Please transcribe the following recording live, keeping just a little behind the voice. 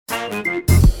Hello,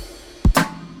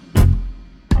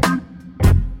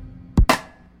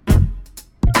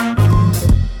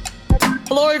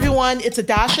 everyone. It's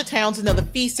Adasha Townsend of the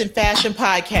Feast and Fashion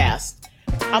podcast.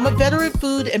 I'm a veteran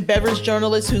food and beverage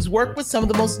journalist who's worked with some of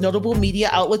the most notable media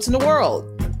outlets in the world.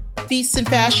 Feast and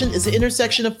Fashion is the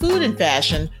intersection of food and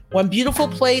fashion, one beautiful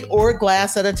plate or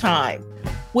glass at a time.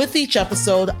 With each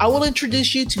episode, I will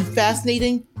introduce you to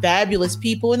fascinating, fabulous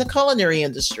people in the culinary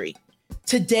industry.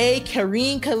 Today,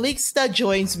 Karine Calixte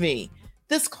joins me.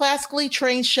 This classically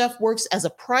trained chef works as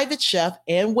a private chef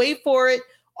and, wait for it,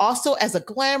 also as a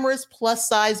glamorous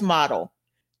plus-size model.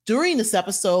 During this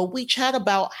episode, we chat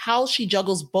about how she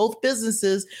juggles both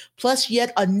businesses, plus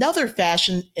yet another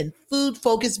fashion and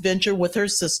food-focused venture with her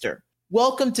sister.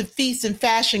 Welcome to Feast and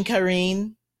Fashion,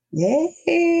 Karine.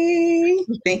 Yay!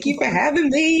 Thank you for having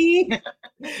me.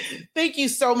 Thank you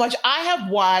so much. I have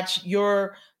watched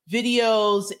your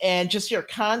videos and just your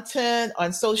content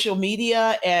on social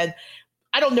media, and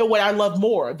I don't know what I love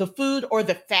more, the food or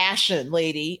the fashion,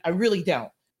 lady. I really don't.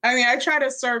 I mean, I try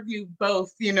to serve you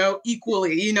both,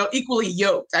 equally, equally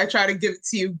yoked. I try to give it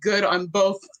to you good on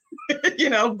both,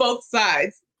 both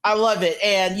sides. I love it.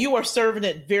 And you are serving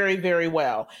it very, very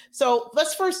well. So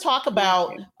let's first talk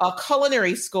about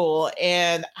culinary school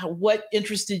and what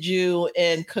interested you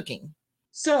in cooking.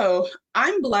 So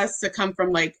I'm blessed to come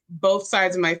from both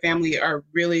sides of my family are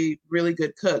really, really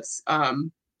good cooks.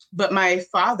 But my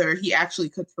father, he actually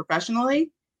cooked professionally.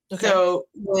 Okay. So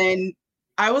when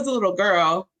I was a little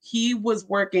girl, he was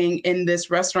working in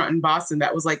this restaurant in Boston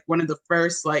that was one of the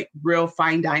first real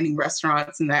fine dining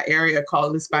restaurants in that area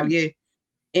called L'Espalier.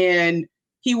 And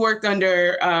he worked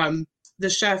under the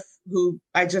chef who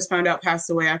I just found out passed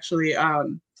away, actually,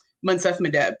 Monsef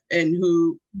Madeb, and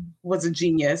who was a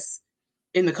genius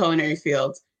in the culinary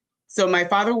field. So my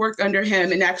father worked under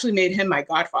him and actually made him my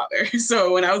godfather.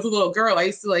 So when I was a little girl, I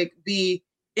used to be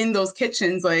in those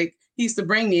kitchens, he used to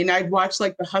bring me and I'd watch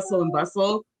the hustle and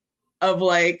bustle of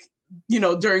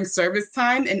during service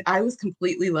time. And I was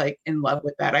completely in love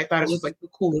with that. I thought it was the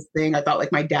coolest thing. I thought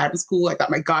my dad was cool. I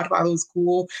thought my godfather was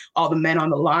cool. All the men on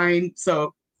the line.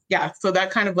 So yeah, so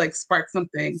that kind of sparked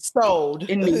something sold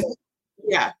in me.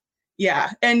 Yeah.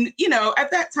 Yeah. And,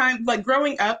 at that time,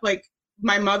 growing up,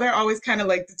 my mother always kind of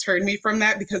deterred me from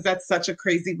that because that's such a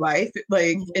crazy life.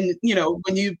 And,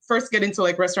 when you first get into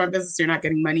restaurant business, you're not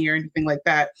getting money or anything like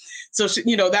that. So,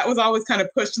 that was always kind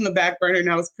of pushed in the back burner.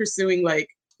 And I was pursuing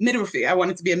midwifery. I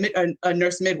wanted to be a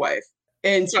nurse midwife.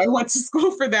 And so I went to school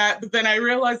for that. But then I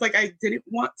realized I didn't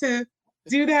want to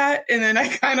do that. And then I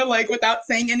kind of without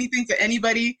saying anything to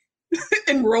anybody,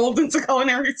 enrolled into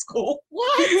culinary school.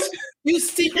 What? You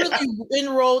secretly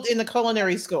enrolled in the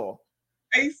culinary school?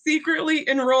 I secretly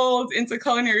enrolled into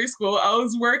culinary school. I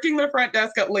was working the front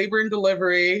desk at labor and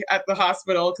delivery at the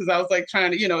hospital because I was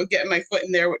trying to, get my foot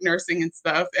in there with nursing and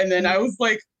stuff. And then I was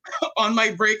on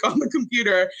my break on the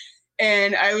computer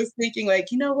and I was thinking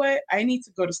you know what? I need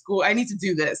to go to school. I need to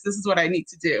do this. This is what I need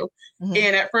to do. Mm-hmm.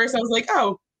 And at first I was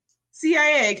oh,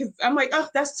 CIA, because I'm oh,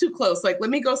 that's too close. Let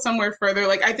me go somewhere further.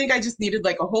 I think I just needed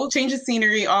a whole change of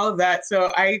scenery, all of that.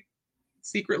 So I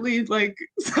secretly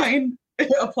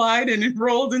applied and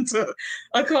enrolled into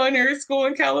a culinary school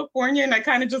in California. And I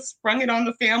kind of just sprung it on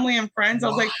the family and friends.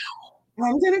 Wow. I was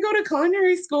I'm going to go to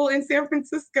culinary school in San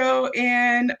Francisco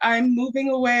and I'm moving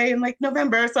away in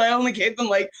November. So I only gave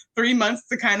them 3 months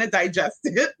to kind of digest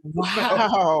it.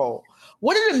 Wow.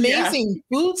 What an amazing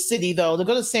food city, though, to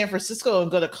go to San Francisco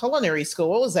and go to culinary school.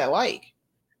 What was that like?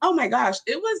 Oh, my gosh.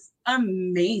 It was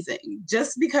amazing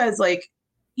just because,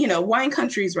 wine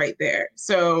country's right there.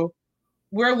 So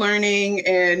we're learning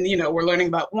and, we're learning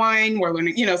about wine. We're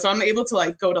learning, so I'm able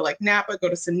to go to Napa, go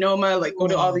to Sonoma, go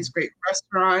to all these great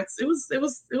restaurants. It was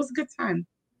a good time.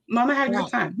 Mama had a good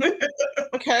time.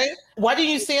 Okay. Why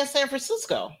didn't you stay in San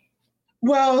Francisco?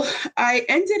 Well, I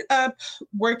ended up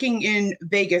working in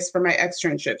Vegas for my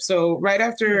externship. So right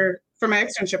after, for my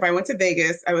externship, I went to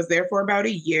Vegas. I was there for about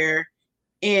a year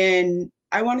and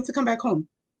I wanted to come back home.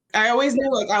 I always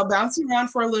knew I'll bounce around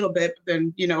for a little bit, but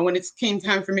then, when it came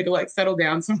time for me to settle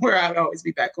down somewhere, I'd always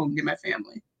be back home to get my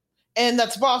family. And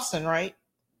that's Boston, right?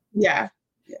 Yeah.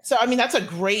 So, that's a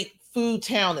great food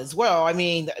town as well. I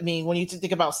mean, when you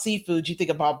think about seafood, you think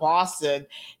about Boston.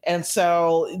 And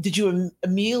so did you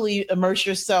immediately immerse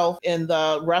yourself in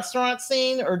the restaurant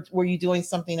scene or were you doing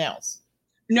something else?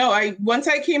 No, once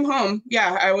I came home,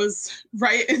 I was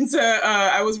right into,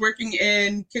 I was working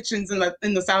in kitchens in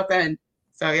the South End.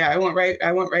 So I went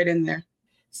right in there.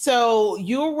 So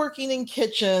you were working in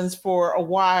kitchens for a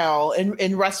while,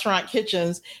 in restaurant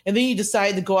kitchens, and then you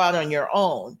decided to go out on your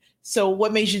own. So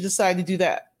what made you decide to do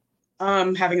that?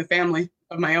 Having a family.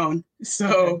 of my own.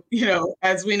 So,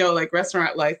 as we know, like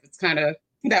restaurant life, it's kind of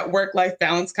that work-life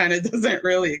balance kind of doesn't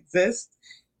really exist.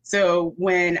 So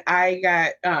when I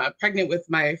got pregnant with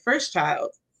my first child,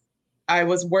 I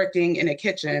was working in a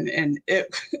kitchen and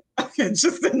it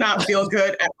just did not feel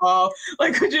good at all.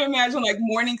 Like, could you imagine like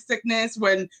morning sickness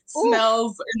when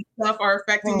smells and stuff are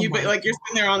affecting you, but like you're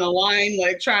sitting there on the line,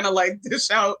 like trying to like dish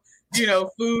out,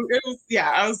 food. It was,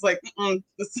 I was like,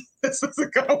 this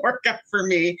isn't gonna work out for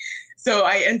me. So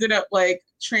I ended up like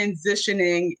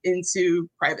transitioning into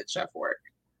private chef work.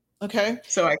 Okay.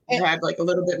 So I had like a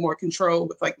little bit more control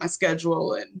with like my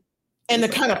schedule and the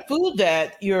kind of food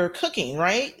that you're cooking,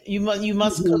 right? You must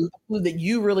cook the food that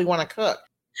you really want to cook.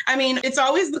 I mean, it's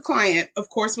always the client, of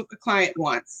course, what the client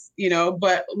wants,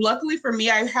 but luckily for me,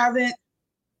 I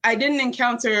didn't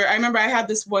encounter, I remember I had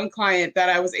this one client that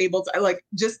I was able to, like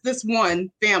just this one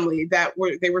family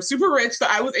they were super rich. So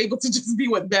I was able to just be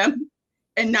with them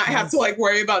and not have to like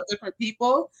worry about different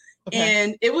people. Okay.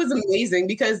 And it was amazing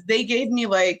because they gave me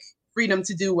like freedom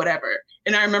to do whatever.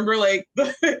 And I remember like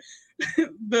the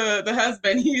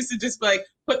husband, he used to just be like,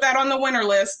 put that on the winner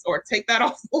list or take that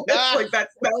off the list. Like that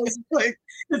was like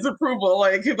his approval.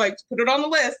 Like he'd like put it on the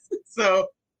list. So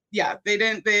yeah,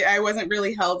 I wasn't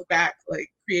really held back like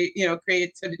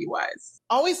creativity wise.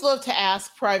 Always love to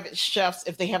ask private chefs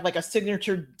if they have like a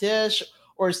signature dish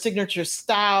or a signature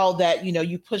style that,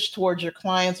 you push towards your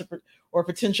clients or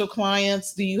potential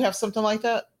clients. Do you have something like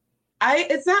that?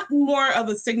 It's not more of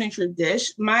a signature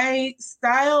dish. My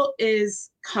style is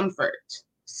comfort.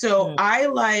 So I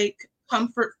like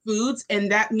comfort foods,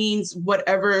 and that means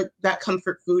whatever that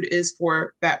comfort food is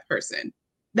for that person.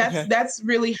 That's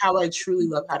really how I truly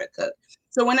love how to cook.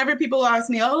 So whenever people ask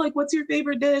me, oh, like, what's your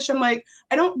favorite dish? I'm like,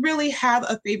 I don't really have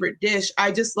a favorite dish.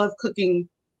 I just love cooking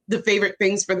the favorite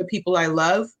things for the people I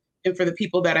love and for the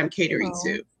people that I'm catering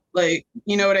to. Like,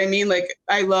 you know what I mean? Like,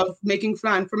 I love making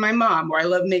flan for my mom, or I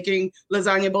love making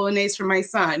lasagna bolognese for my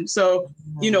son. So,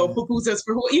 pupusas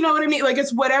for who, you know what I mean? Like,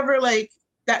 it's whatever, like,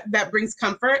 that brings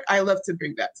comfort. I love to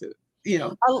bring that to,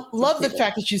 I love the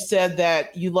fact that you said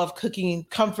that you love cooking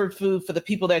comfort food for the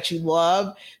people that you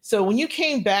love. So when you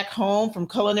came back home from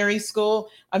culinary school,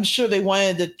 I'm sure they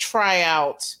wanted to try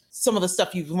out some of the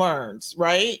stuff you've learned,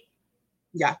 right?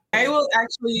 Yeah. I will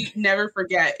actually never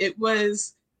forget.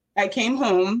 I came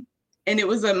home and it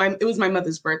was my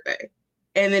mother's birthday.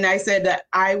 And then I said that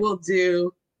I will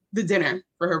do the dinner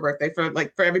for her birthday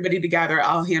for everybody to gather.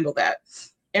 I'll handle that.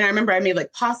 And I remember I made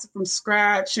like pasta from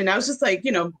scratch and I was just like,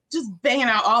 just banging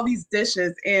out all these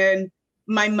dishes. And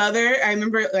my mother, I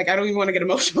remember, like, I don't even want to get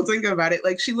emotional thinking about it.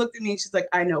 Like, she looked at me and she's like,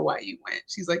 I know why you went.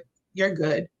 She's like, you're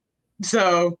good.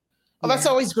 So. Well, that's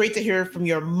always great to hear from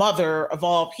your mother of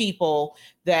all people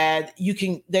that you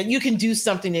can do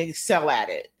something and excel at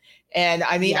it. And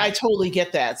I mean, I totally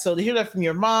get that. So to hear that from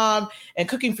your mom and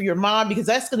cooking for your mom, because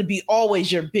that's going to be always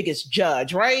your biggest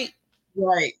judge, right?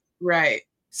 Right.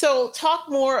 So talk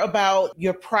more about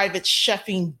your private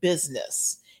chefing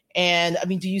business. And I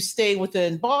mean, do you stay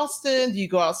within Boston? Do you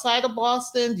go outside of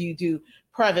Boston? Do you do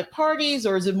private parties,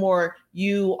 or is it more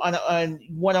you on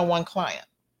one-on-one client?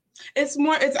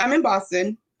 I'm in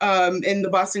Boston, in the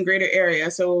Boston greater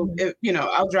area. So,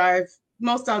 I'll drive,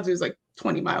 most I'll do is like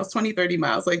 20 miles, 20, 30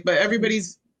 miles, like, but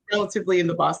everybody's relatively in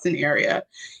the Boston area.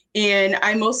 And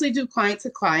I mostly do client to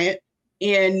client.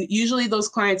 And usually those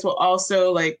clients will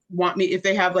also like want me, if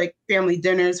they have like family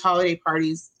dinners, holiday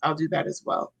parties, I'll do that as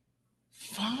well.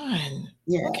 Fun.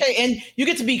 Yeah. Okay. And you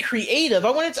get to be creative. I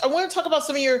want to talk about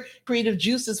some of your creative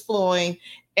juices flowing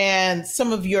and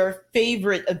some of your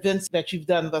favorite events that you've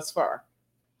done thus far.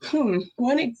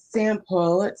 One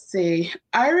example, let's see.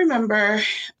 I remember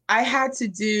I had to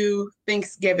do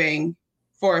Thanksgiving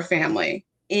for a family,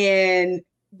 and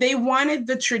they wanted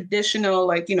the traditional,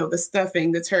 like, the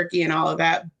stuffing, the turkey and all of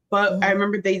that. But I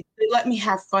remember they let me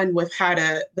have fun with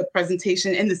the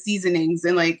presentation and the seasonings.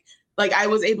 And like I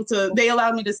was able to, they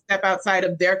allowed me to step outside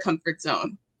of their comfort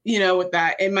zone, with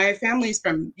that. And my family's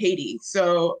from Haiti.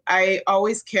 So I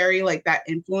always carry like that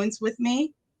influence with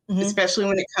me, especially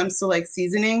when it comes to like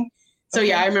seasoning. So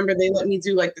I remember they let me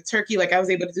do like the turkey. Like I was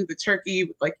able to do the turkey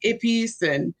with like épices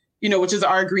and, which is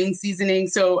our green seasoning.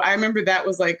 So I remember that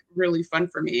was like really fun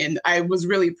for me. And I was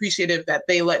really appreciative that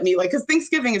they let me, like, because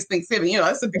Thanksgiving is Thanksgiving,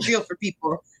 that's a big deal for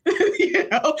people.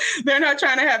 They're not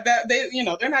trying to have that,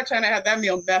 they're not trying to have that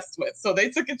meal messed with. So they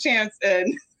took a chance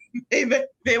and they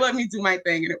let me do my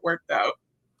thing and it worked out.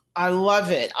 I love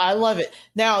it.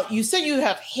 Now, you said you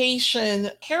have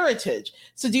Haitian heritage.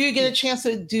 So do you get a chance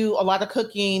to do a lot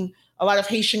of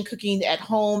Haitian cooking at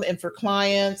home and for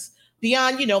clients?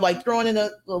 beyond, like throwing in a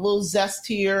little zest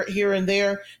here and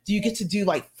there, do you get to do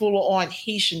like full on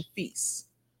Haitian feasts?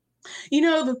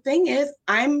 The thing is,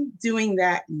 I'm doing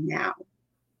that now.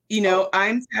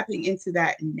 I'm tapping into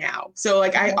that now. So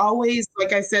like I always,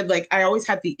 like I said, like I always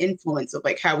had the influence of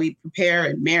like how we prepare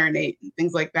and marinate and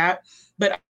things like that.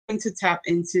 But I'm going to tap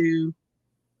into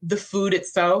the food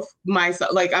itself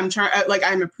myself. Like I'm trying, like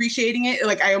I'm appreciating it.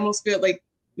 Like I almost feel like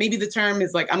maybe the term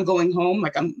is like I'm going home,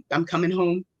 like I'm coming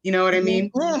home. You know what I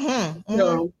mean?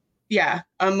 So yeah,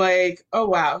 I'm like, oh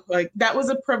wow, like that was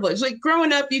a privilege. Like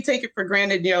growing up, you take it for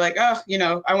granted. And you're like, oh,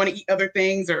 I want to eat other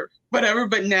things or whatever.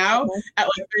 But now at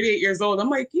like 38 years old, I'm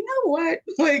like, you know what?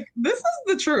 Like this is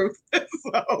the truth.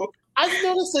 So I've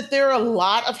noticed that there are a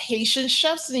lot of Haitian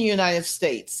chefs in the United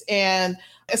States, and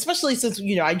especially since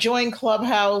I joined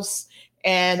Clubhouse,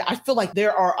 and I feel like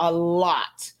there are a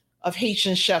lot of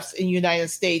Haitian chefs in the United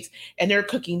States, and they're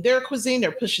cooking their cuisine,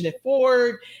 they're pushing it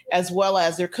forward, as well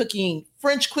as they're cooking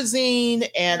French cuisine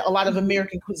and a lot of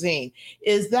American cuisine.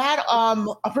 Is that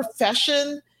a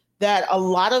profession that a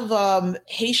lot of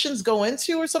Haitians go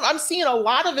into or something? I'm seeing a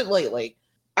lot of it lately.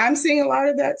 I'm seeing a lot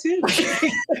of that too.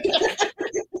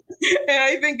 And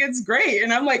I think it's great.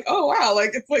 And I'm like, oh, wow,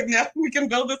 like it's like now we can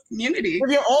build this community. For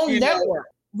your own network.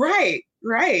 Right.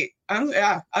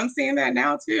 I'm seeing that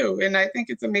now too. And I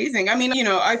think it's amazing. I mean,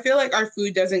 I feel like our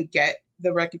food doesn't get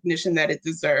the recognition that it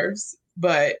deserves.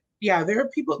 But yeah, there are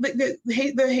people, the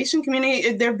Haitian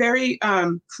community, they're very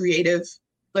creative.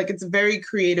 Like it's a very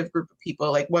creative group of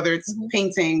people, like whether it's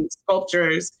painting,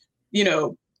 sculptures,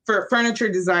 for furniture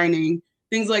designing,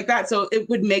 things like that. So it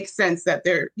would make sense that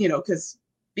they're, because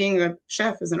being a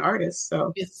chef is an artist.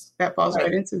 So that falls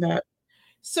right into that.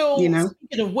 So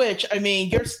speaking of which, I mean,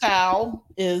 your style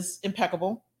is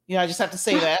impeccable. I just have to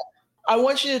say that. I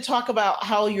want you to talk about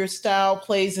how your style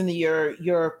plays into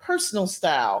your personal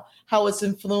style, how it's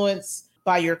influenced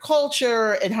by your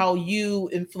culture and how you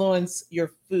influence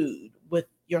your food with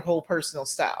your whole personal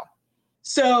style.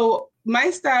 So my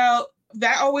style,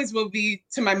 that always will be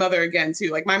to my mother again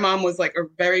too. Like my mom was like a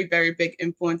very, very big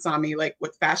influence on me, like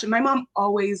with fashion. My mom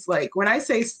always, like when I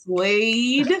say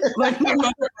slayed, like my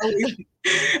mother always,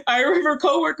 I remember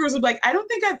coworkers would be like, I don't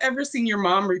think I've ever seen your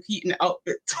mom repeat an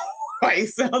outfit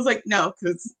twice. And I was like, no,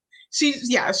 because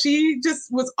she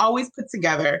just was always put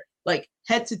together, like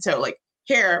head to toe, like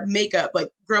hair, makeup, like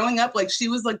growing up, like she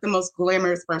was like the most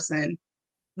glamorous person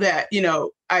that,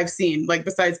 I've seen, like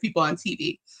besides people on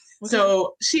TV.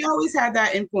 So she always had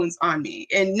that influence on me,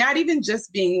 and not even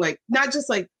just being like, not just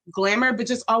like glamour, but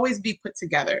just always be put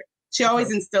together. She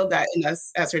always instilled that in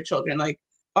us as her children. Like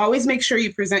always make sure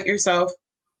you present yourself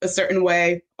a certain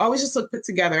way, always just look put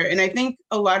together. And I think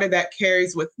a lot of that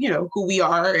carries with, who we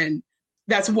are. And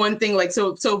that's one thing, like,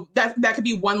 so that could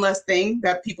be one less thing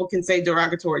that people can say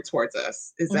derogatory towards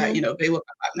us is that, they look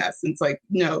a hot mess. And it's like,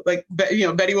 like,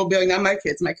 Betty will be like, not my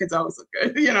kids always look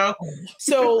good,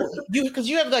 So because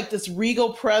you have like this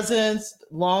regal presence,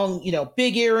 long,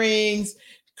 big earrings,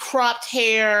 cropped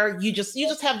hair, you just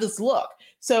have this look.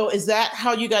 So is that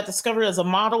how you got discovered as a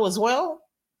model as well?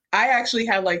 I actually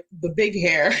had like the big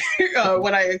hair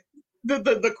when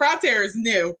the cropped hair is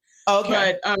new.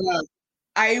 Okay. But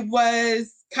I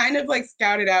was kind of like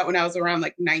scouted out when I was around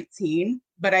like 19,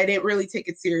 but I didn't really take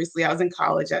it seriously. I was in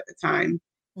college at the time.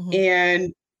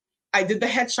 And I did the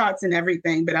headshots and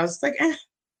everything, but I was just like,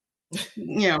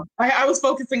 I was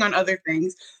focusing on other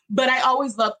things, but I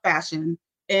always loved fashion.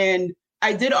 And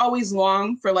I did always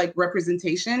long for like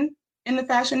representation in the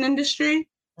fashion industry.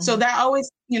 So that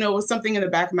always, was something in the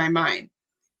back of my mind.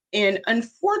 And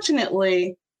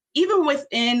unfortunately, even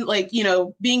within like,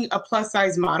 being a plus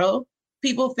size model,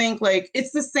 people think like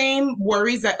it's the same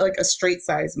worries that like a straight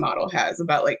size model has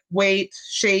about like weight,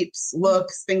 shapes,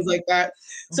 looks, things like that.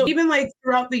 So even like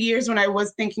throughout the years when I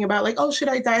was thinking about like, oh, should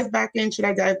I dive back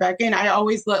in? I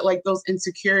always let like those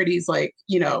insecurities like,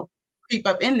 creep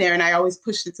up in there. And I always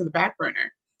pushed it to the back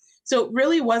burner. So it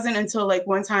really wasn't until like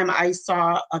one time I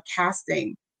saw a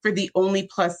casting for the only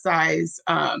plus size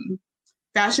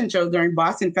fashion show during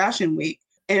Boston Fashion Week.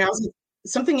 And I was like,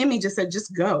 something in me just said,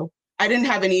 just go. I didn't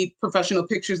have any professional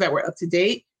pictures that were up to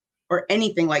date or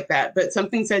anything like that, but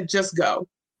something said, just go.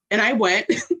 And I went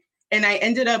and I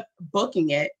ended up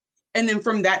booking it. And then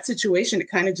from that situation, it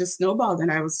kind of just snowballed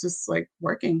and I was just like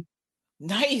working.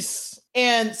 Nice.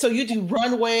 And so you do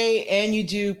runway and you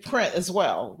do print as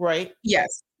well, right?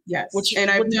 Yes. And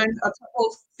I've done a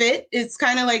couple fit. It's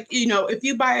kind of like, if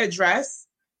you buy a dress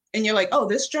and you're like, oh,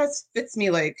 this dress fits me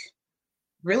like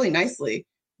really nicely.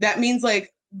 That means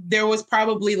like, there was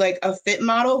probably like a fit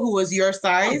model who was your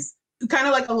size, kind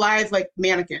of like a live like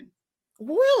mannequin.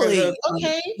 Really?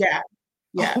 Okay. Yeah.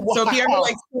 Yeah. Oh, wow. So if you ever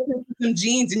like some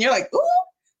jeans and you're like, ooh,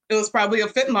 it was probably a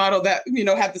fit model that,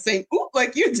 had the same ooh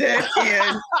like you did.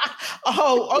 And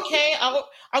oh, okay.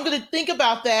 I'm going to think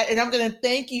about that, and I'm going to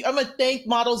thank you. I'm going to thank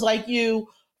models like you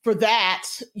for that.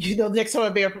 Next time I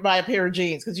buy a pair of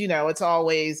jeans, because it's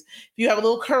always, if you have a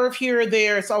little curve here or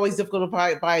there, it's always difficult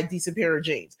to buy a decent pair of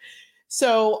jeans.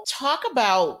 So talk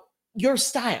about your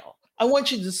style. I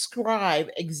want you to describe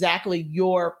exactly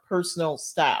your personal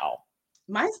style.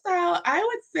 My style, I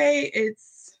would say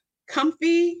it's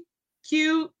comfy,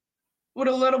 cute, with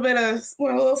a little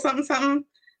something, something.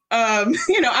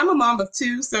 I'm a mom of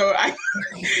two, so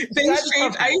things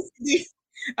change.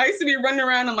 I used to be running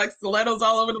around in like stilettos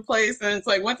all over the place, and it's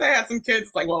like once I had some kids,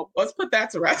 it's like, well, let's put that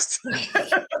to rest.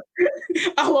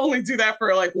 I'll only do that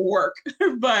for like work,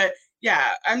 but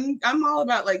yeah, I'm all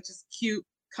about like just cute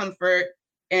comfort,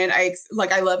 and I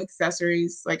love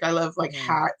accessories. Like I love like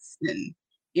hats and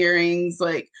earrings.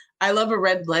 Like I love a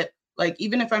red lip. Like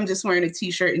even if I'm just wearing a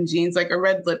t-shirt and jeans, like a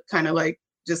red lip kind of like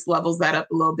just levels that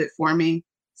up a little bit for me.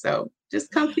 So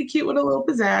just comfy, cute with a little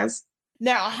pizzazz.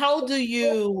 Now, how do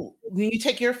you, when you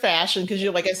take your fashion, because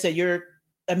like I said, you're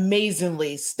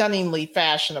amazingly, stunningly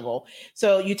fashionable.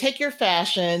 So you take your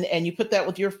fashion and you put that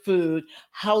with your food.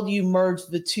 How do you merge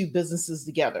the two businesses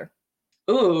together?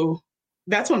 Ooh,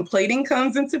 that's when plating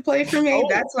comes into play for me.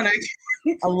 That's when I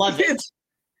love it.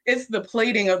 It's the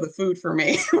plating of the food for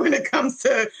me when it comes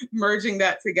to merging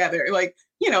that together. Like,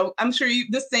 I'm sure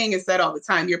this saying is said all the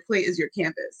time, your plate is your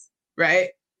canvas, right?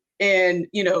 And,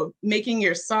 making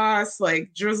your sauce,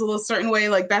 like drizzle a certain way,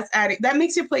 like that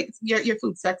makes your plate, your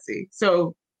food sexy.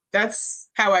 So that's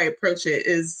how I approach it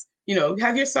is,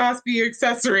 have your sauce be your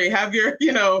accessory, have your,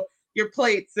 your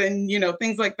plates and,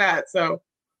 things like that. So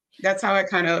that's how I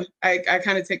kind of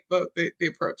take the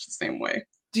approach the same way.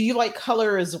 Do you like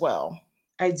color as well?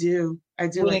 I do. When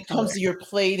like it comes to your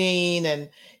plating and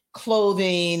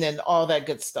clothing and all that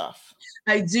good stuff.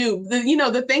 I do.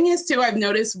 The thing is too, I've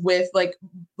noticed with like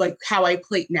how I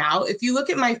plate now, if you look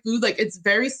at my food, like it's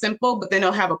very simple, but then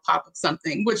I'll have a pop of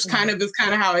something, which kind of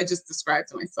how I just describe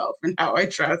to myself and how I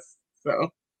dress. So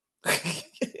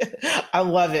I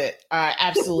love it. I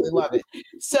absolutely love it.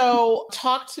 So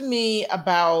talk to me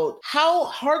about how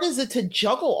hard is it to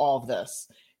juggle all of this?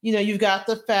 You've got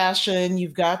the fashion,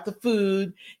 you've got the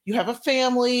food, you have a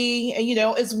family,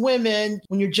 and, as women,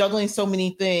 when you're juggling so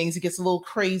many things, it gets a little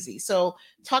crazy. So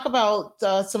talk about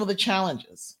some of the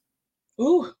challenges.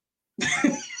 Ooh,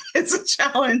 it's a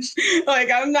challenge.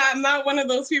 Like, I'm not one of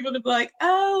those people to be like,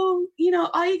 oh,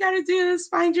 all you got to do is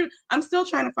I'm still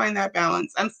trying to find that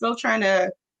balance. I'm still trying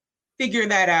to figure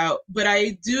that out. But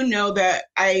I do know that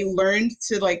I learned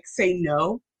to like say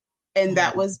no. And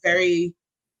that was very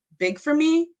big for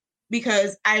me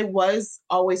because I was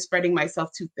always spreading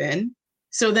myself too thin.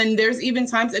 So then there's even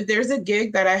times if there's a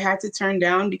gig that I had to turn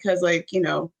down because like,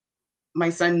 my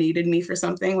son needed me for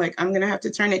something, like I'm going to have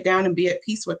to turn it down and be at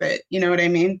peace with it. You know what I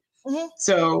mean? Mm-hmm.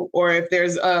 So, or if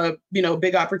there's a,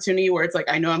 big opportunity where it's like,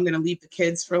 I know I'm going to leave the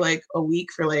kids for like a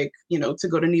week for like, to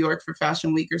go to New York for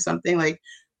Fashion Week or something, like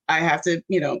I have to,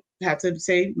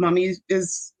 say, mommy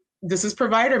this is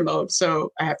provider mode.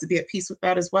 So I have to be at peace with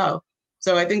that as well.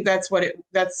 So I think that's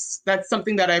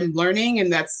something that I'm learning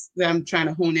and that I'm trying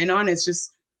to hone in on. It's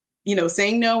just,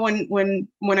 saying no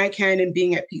when I can and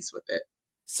being at peace with it.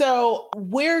 So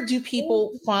where do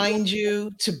people find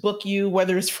you to book you,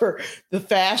 whether it's for the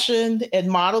fashion and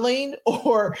modeling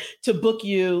or to book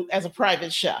you as a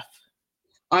private chef?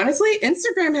 Honestly,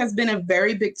 Instagram has been a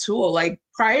very big tool. Like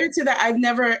prior to that, I've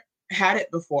never had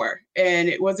it before. And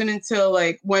it wasn't until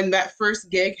like when that first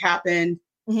gig happened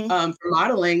for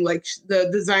modeling, like the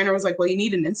designer was like, well, you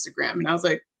need an Instagram. And I was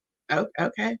like, oh,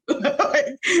 okay.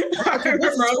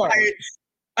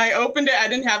 I opened it. I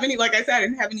didn't have any, like I said, I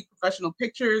didn't have any professional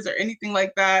pictures or anything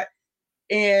like that.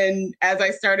 And as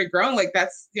I started growing, like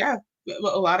that's, a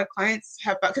lot of clients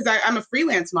have, because I'm a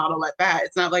freelance model at that.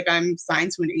 It's not like I'm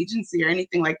signed to an agency or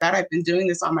anything like that. I've been doing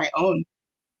this on my own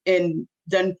and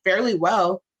done fairly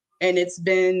well. And it's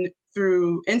been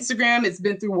through Instagram. It's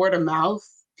been through word of mouth.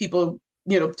 People,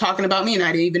 talking about me and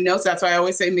I didn't even know. So that's why I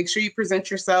always say, make sure you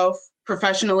present yourself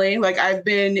professionally. Like I've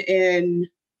been in,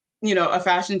 a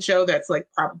fashion show that's like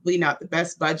probably not the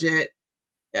best budget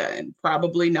and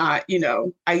probably not,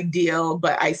 ideal,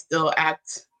 but I still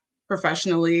act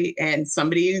professionally. And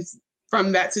somebody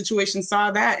from that situation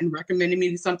saw that and recommended me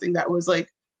to something that was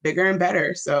like bigger and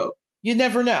better. So you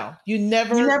never know. You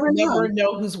never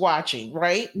know who's watching,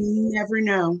 right? You never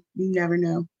know.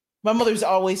 My mother's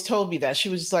always told me that. She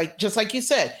was just like you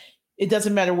said, it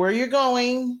doesn't matter where you're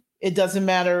going. It doesn't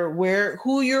matter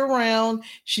who you're around.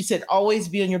 She said, always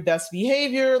be on your best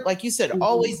behavior. Like you said,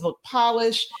 always look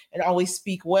polished and always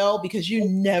speak well, because you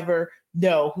never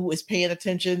know who is paying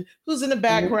attention, who's in the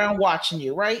background watching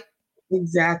you, right?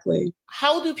 Exactly.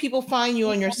 How do people find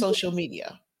you on your social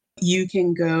media? You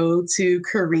can go to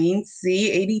Kareen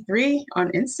C83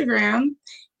 on Instagram.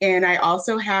 And I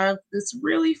also have this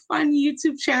really fun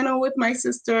YouTube channel with my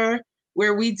sister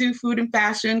where we do food and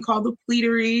fashion called The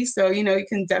Pleatery. So, you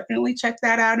can definitely check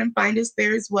that out and find us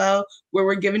there as well, where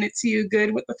we're giving it to you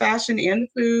good with the fashion and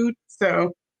the food.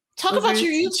 So talk about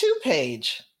your YouTube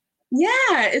page. Yeah,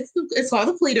 it's called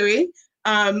The Pleatery.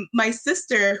 My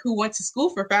sister, who went to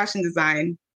school for fashion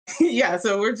design. Yeah,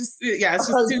 so we're just, it's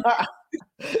just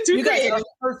two you guys are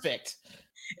perfect.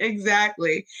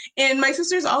 Exactly. And my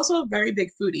sister's also a very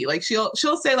big foodie. Like she'll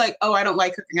say like, oh, I don't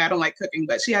like cooking,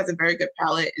 but she has a very good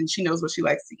palate and she knows what she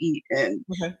likes to eat. And,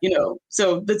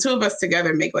 so the two of us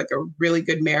together make like a really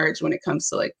good marriage when it comes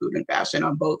to like food and fashion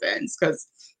on both ends. Cause,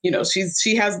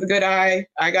 she has the good eye,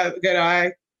 I got the good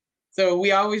eye. So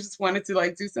we always just wanted to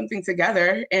like do something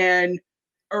together. And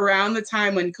around the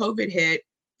time when COVID hit,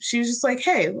 she was just like,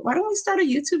 hey, why don't we start a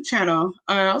YouTube channel?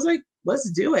 I was like, let's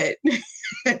do it.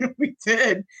 And we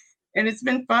did. And it's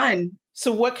been fun.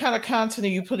 So what kind of content are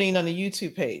you putting on the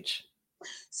YouTube page?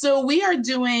 So we are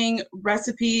doing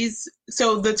recipes.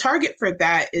 So the target for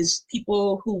that is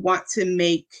people who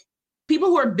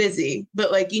are busy,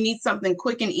 but like you need something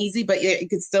quick and easy, but yet you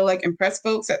could still like impress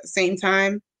folks at the same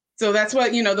time. So that's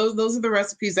what, those are the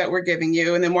recipes that we're giving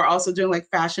you. And then we're also doing like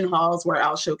fashion hauls where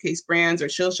I'll showcase brands or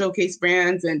she'll showcase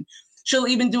brands, and she'll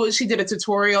even do it. She did a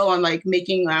tutorial on like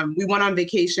making, we went on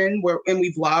vacation and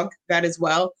we vlogged that as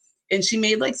well. And she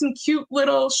made like some cute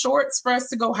little shorts for us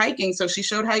to go hiking. So she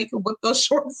showed how you could whip those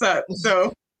shorts up.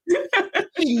 So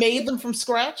she made them from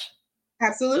scratch?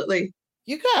 Absolutely.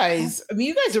 You guys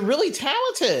are really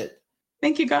talented.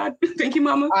 Thank you, God. Thank you,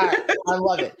 Mama. I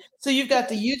love it. So you've got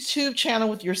the YouTube channel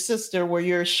with your sister where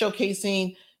you're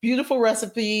showcasing beautiful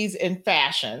recipes and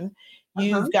fashion.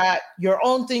 You've got your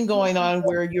own thing going on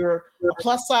where you're a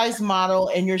plus size model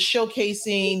and you're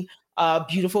showcasing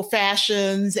beautiful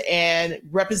fashions and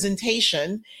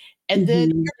representation. And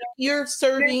then you're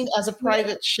serving as a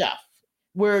private chef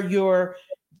where you're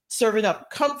serving up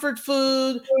comfort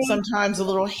food, sometimes a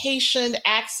little Haitian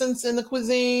accents in the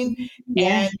cuisine,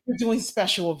 and you're doing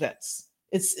special events.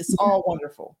 It's all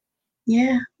wonderful.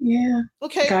 Yeah.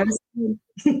 Okay. God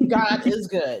is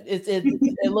good.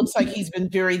 It looks like he's been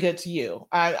very good to you.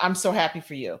 I'm so happy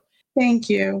for you. Thank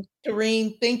you.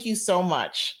 Kareen, thank you so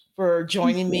much for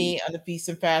joining me on the Feast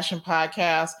and Fashion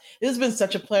podcast. It has been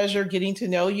such a pleasure getting to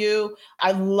know you.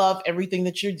 I love everything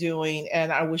that you're doing,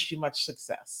 and I wish you much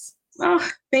success. Oh,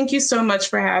 thank you so much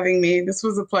for having me. This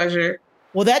was a pleasure.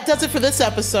 Well, that does it for this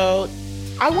episode.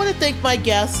 I want to thank my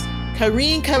guest,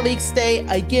 Kareen Calixte,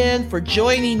 again for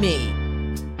joining me.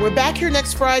 We're back here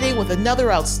next Friday with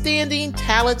another outstanding,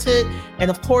 talented,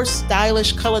 and of course,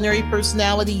 stylish culinary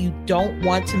personality you don't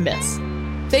want to miss.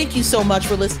 Thank you so much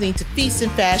for listening to Feast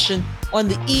and Fashion on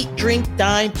the Eat, Drink,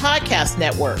 Dine podcast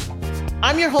network.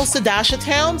 I'm your host, Adasha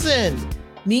Townsend.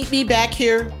 Meet me back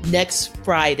here next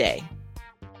Friday.